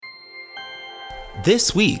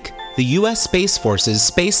This week, the U.S. Space Force's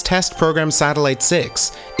Space Test Program Satellite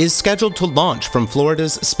 6 is scheduled to launch from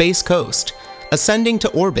Florida's Space Coast, ascending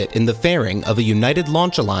to orbit in the fairing of a United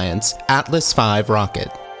Launch Alliance Atlas V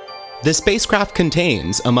rocket. The spacecraft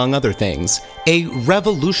contains, among other things, a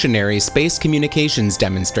revolutionary space communications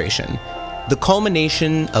demonstration, the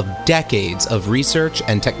culmination of decades of research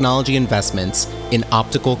and technology investments in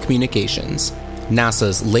optical communications,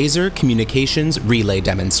 NASA's Laser Communications Relay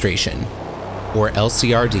Demonstration, or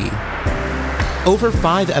LCRD. Over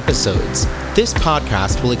 5 episodes, this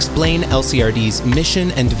podcast will explain LCRD's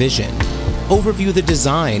mission and vision, overview the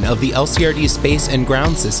design of the LCRD space and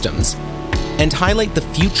ground systems, and highlight the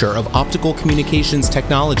future of optical communications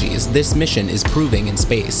technologies this mission is proving in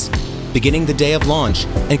space. Beginning the day of launch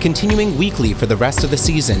and continuing weekly for the rest of the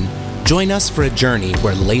season, join us for a journey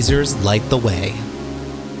where lasers light the way.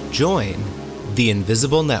 Join the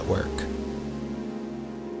Invisible Network.